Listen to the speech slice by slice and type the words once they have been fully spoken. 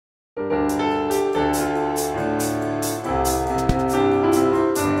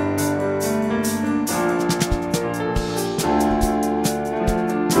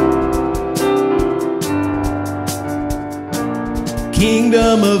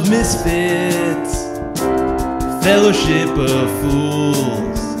Kingdom of misfits, fellowship of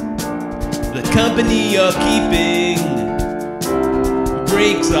fools, the company you're keeping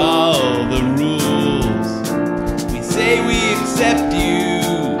breaks all the rules. We say we accept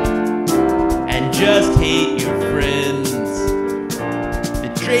you and just hate your friends,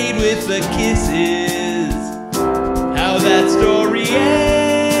 betrayed with the kisses, how that story ends.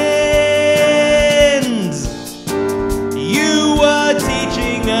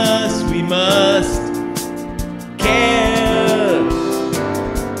 Teaching us we must care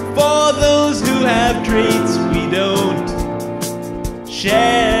for those who have traits we don't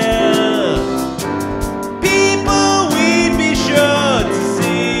share. People we'd be sure to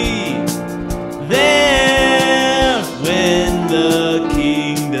see there when the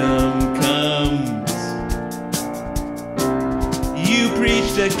kingdom comes. You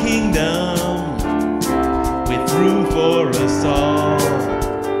preached a kingdom with room for us all,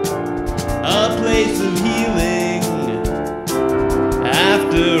 a place of healing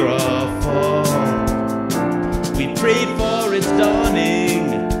after our fall. We prayed for its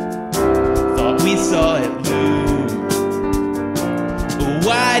dawning, thought we saw it loom. But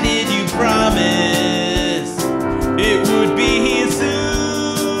why did you promise it would be here soon?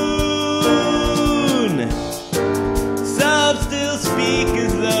 Some still speak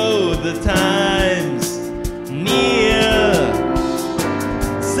as though the time's near.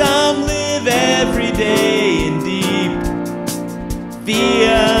 Some live every day in deep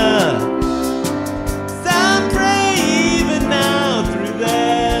fear. Some pray even now through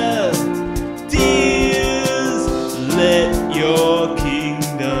their tears. Let your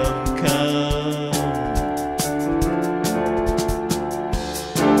kingdom come.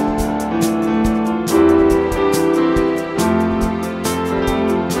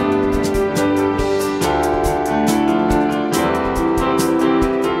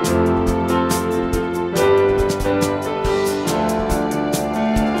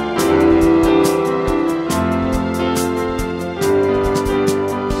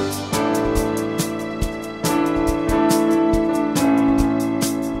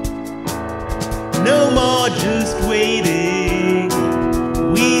 No more just waiting,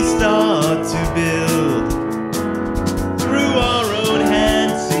 we start to build. Through our own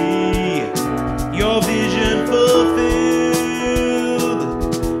hands see your vision fulfilled,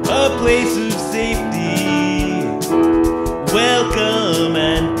 a place of safety